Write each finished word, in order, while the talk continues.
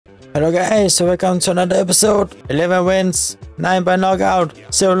Hello guys, so welcome to another episode. 11 wins, 9 by knockout,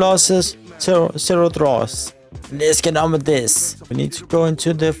 0 losses, 0 draws. Let's get on with this. We need to go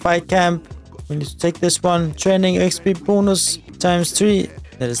into the fight camp. We need to take this one. Training XP bonus times 3.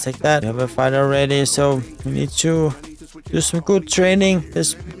 Let us take that. We have a fight already, so we need to do some good training.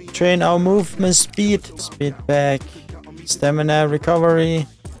 Let's train our movement speed. Speed back, stamina recovery.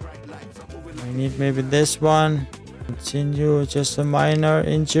 We need maybe this one. Continue, just a minor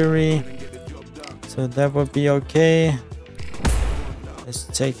injury, so that would be okay. Let's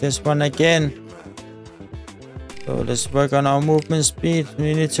take this one again. So let's work on our movement speed.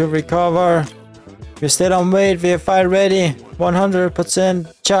 We need to recover. We're still on weight. We're fight ready.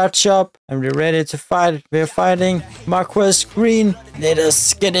 100% charge up, and we're ready to fight. We're fighting Marquez Green. Let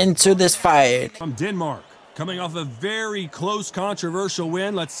us get into this fight. From Denmark, coming off a very close, controversial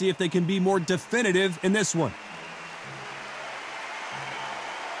win. Let's see if they can be more definitive in this one.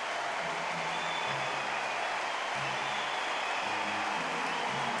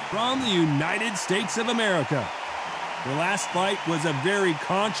 From the United States of America, the last fight was a very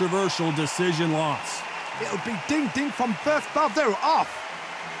controversial decision loss. It'll be ding-ding from first bell. They're off.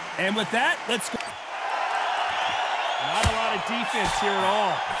 And with that, let's go. Not a lot of defense here at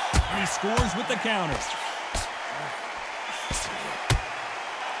all. And he scores with the counter.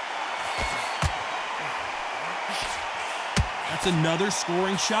 That's another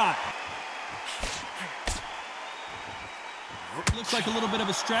scoring shot. Looks like a little bit of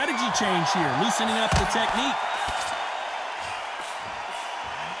a strategy change here, loosening up the technique.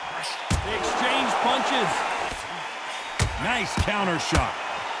 They exchange punches. Nice counter shot.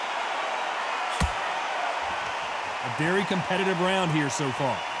 A very competitive round here so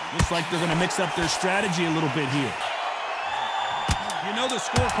far. Looks like they're going to mix up their strategy a little bit here. You know the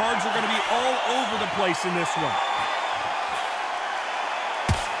scorecards are going to be all over the place in this one.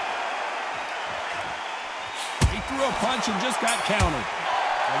 Threw a punch and just got countered.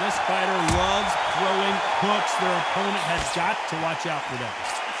 Well, this fighter loves throwing hooks. Their opponent has got to watch out for that.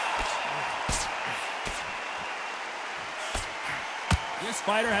 This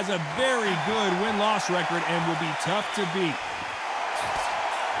fighter has a very good win-loss record and will be tough to beat.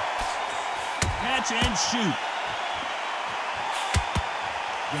 Catch and shoot.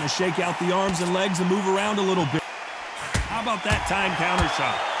 Gonna shake out the arms and legs and move around a little bit. How about that time counter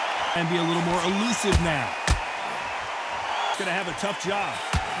shot? And be a little more elusive now. Gonna have a tough job.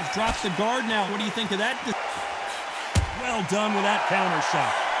 He's dropped the guard now. What do you think of that? Well done with that counter shot.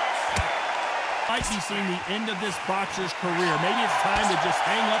 Might be seeing the end of this boxer's career. Maybe it's time to just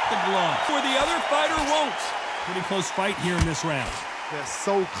hang up the gloves. Or the other fighter won't. Pretty close fight here in this round. They're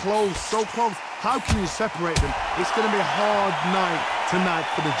so close, so close. How can you separate them? It's going to be a hard night tonight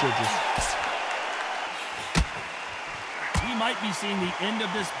for the judges. We might be seeing the end of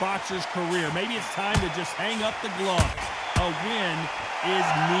this boxer's career. Maybe it's time to just hang up the gloves. A win is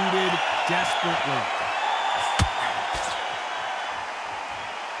needed desperately.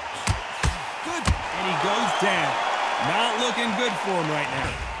 Good. And he goes down. Not looking good for him right now.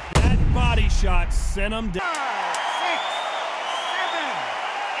 That body shot sent him down. 5, 6, 7,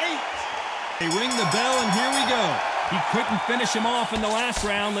 8. They ring the bell, and here we go. He couldn't finish him off in the last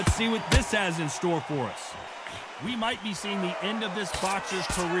round. Let's see what this has in store for us. We might be seeing the end of this boxer's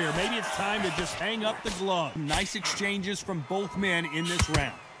career. Maybe it's time to just hang up the glove. Nice exchanges from both men in this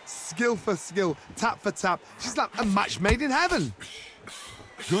round. Skill for skill, tap for tap. She's like a match made in heaven.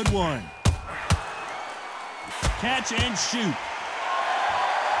 Good one. Catch and shoot.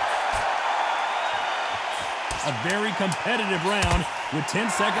 A very competitive round with 10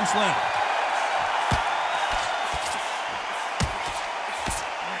 seconds left.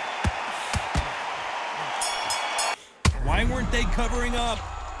 Why weren't they covering up?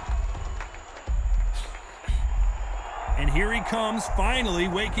 And here he comes, finally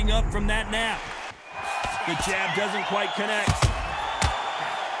waking up from that nap. The jab doesn't quite connect.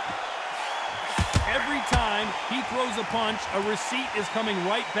 Every time he throws a punch, a receipt is coming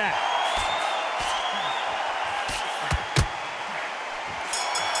right back.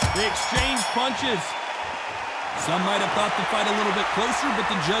 They exchange punches. Some might have thought the fight a little bit closer, but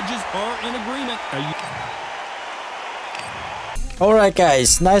the judges are in agreement. Alright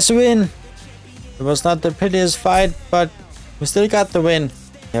guys, nice win. It was not the prettiest fight, but we still got the win.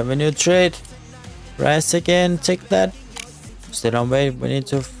 We have a new trade. Rise again, take that. Still on weight, we need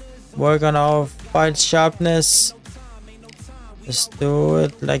to work on our fight sharpness. Let's do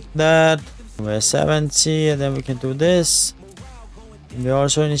it like that. We're 70 and then we can do this. And we're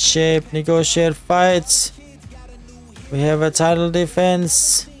also in shape, negotiate fights. We have a title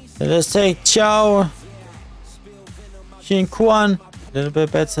defense. Let's take Chow. Xin Quan. A little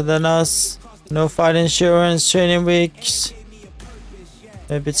bit better than us. No fight insurance, training weeks.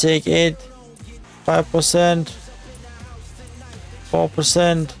 Maybe take 8, 5%,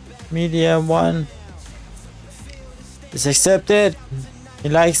 4%, media 1. It's accepted. He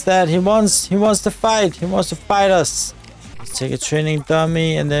likes that. He wants to fight. He wants to fight us. Let's take a training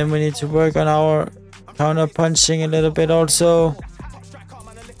dummy, and then we need to work on our counter punching a little bit also.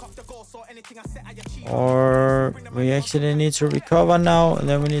 Or we actually need to recover now, and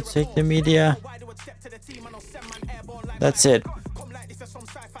then we need to take the media. That's it.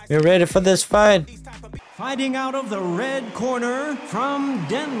 We're ready for this fight. Fighting out of the red corner from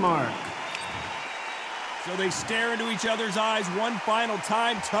Denmark. So they stare into each other's eyes one final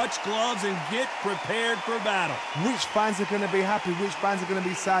time, touch gloves, and get prepared for battle. Which fans are going to be happy? Which fans are going to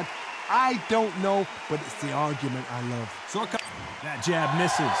be sad? I don't know, but it's the argument I love. That jab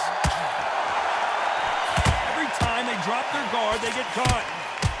misses. Every time they drop their guard, they get caught.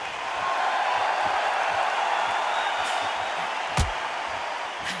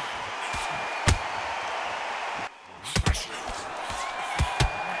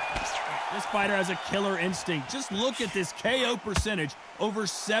 This fighter has a killer instinct. Just look at this KO percentage. Over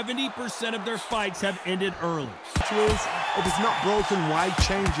 70% of their fights have ended early. If it's not broken, why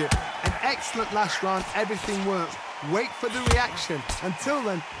change it? An excellent last round, everything works. Wait for the reaction. Until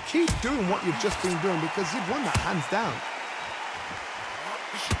then, keep doing what you've just been doing because you've won that hands down.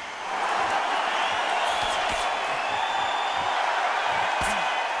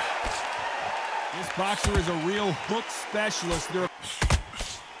 This boxer is a real hook specialist.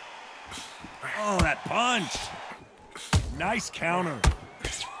 Oh, that punch. Nice counter.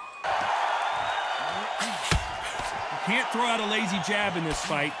 You can't throw out a lazy jab in this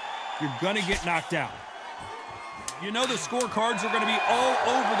fight. You're going to get knocked out. You know the scorecards are going to be all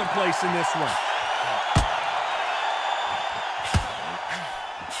over the place in this one.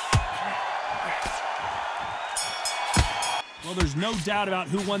 Well, there's no doubt about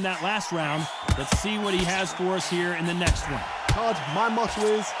who won that last round. Let's see what he has for us here in the next one. Todd, my motto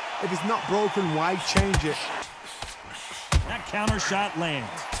is, if it's not broken, why change it? That counter shot lands.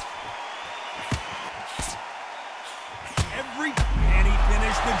 And he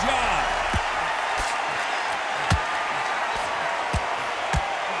finished the job.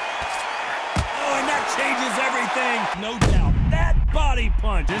 Oh, and that changes everything. No doubt. That body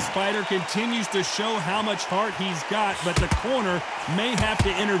punch. This fighter continues to show how much heart he's got, but the corner may have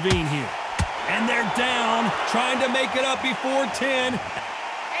to intervene here. And they're down, trying to make it up before 10. 8, 9,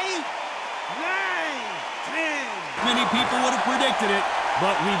 10. Many people would have predicted it,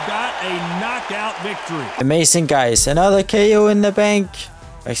 but we've got a knockout victory. Amazing, guys. Another KO in the bank.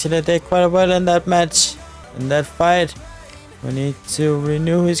 Actually did quite well in that match. In that fight. We need to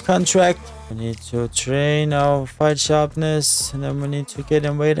renew his contract. We need to train our fight sharpness. And then we need to get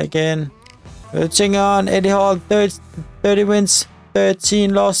in weight again. We're taking on Eddie Hall. 30 wins,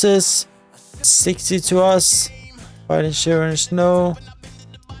 13 losses. 60 to us. Fight insurance, no.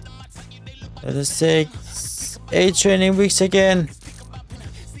 Let us take 8 training weeks again.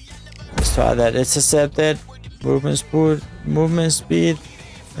 Let's try that. It's accepted. Movement speed,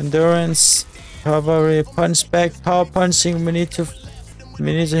 endurance, recovery, punch back, power punching. We need to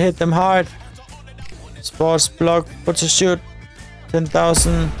hit them hard. Sports block, photo shoot,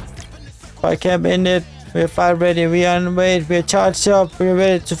 10,000. Fight camp ended. We're fight ready. We are on weight. We're charged up. We're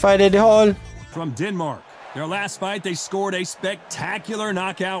ready to fight Eddie Hall. From Denmark, their last fight, they scored a spectacular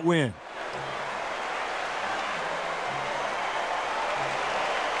knockout win.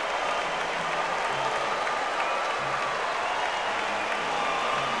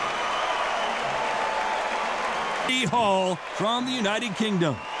 Eddie Hall from the United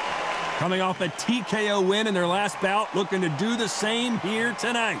Kingdom, coming off a TKO win in their last bout, looking to do the same here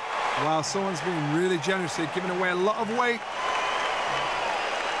tonight. Wow, someone's been really generous here, giving away a lot of weight.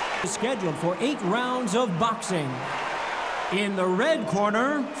 Scheduled for 8 rounds of boxing. In the red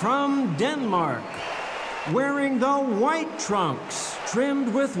corner from Denmark, wearing the white trunks,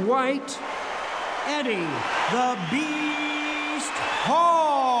 trimmed with white, Eddie the Beast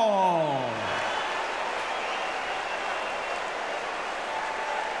Hall.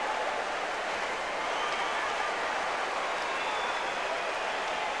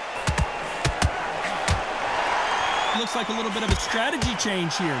 Looks like a little bit of a strategy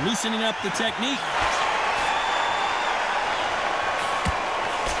change here, loosening up the technique.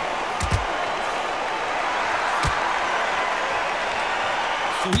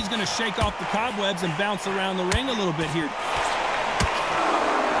 So he's going to shake off the cobwebs and bounce around the ring a little bit here.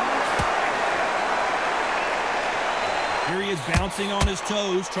 Here he is bouncing on his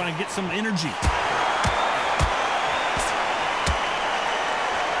toes, trying to get some energy.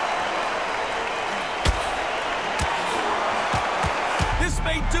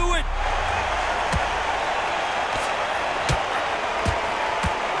 it.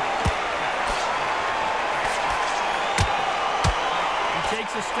 He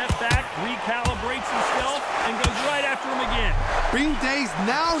takes a step back, recalibrates himself, and goes right after him again. Bean Days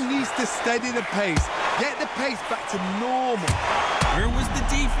now needs to steady the pace. Get the pace back to normal. Where was the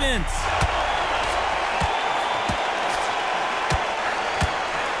defense?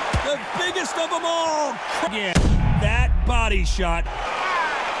 The biggest of them all. Again, that body shot.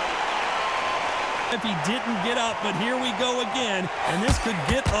 If he didn't get up, but here we go again, and this could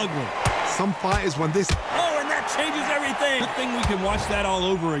get ugly. Some fighters when this... Oh, and that changes everything. Good thing we can watch that all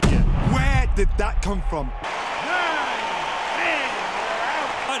over again. Where did that come from?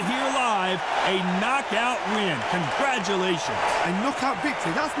 But here live, a knockout win. Congratulations. A knockout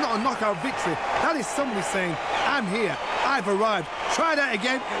victory? That's not a knockout victory. That is somebody saying, I'm here, I've arrived. Try that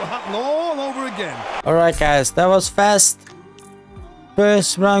again, it will happen all over again. Alright guys, that was fast.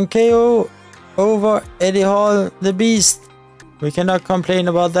 First round KO over Eddie Hall, the Beast. We cannot complain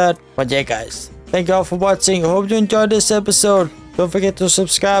about that. But yeah guys, thank you all for watching. I hope you enjoyed this episode. Don't forget to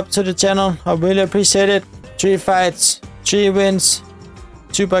subscribe to the channel. I really appreciate it. 3 fights, 3 wins,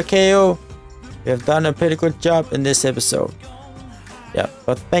 Super KO. We have done a pretty good job in this episode. Yeah,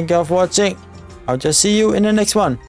 but thank you all for watching. I'll just see you in the next one.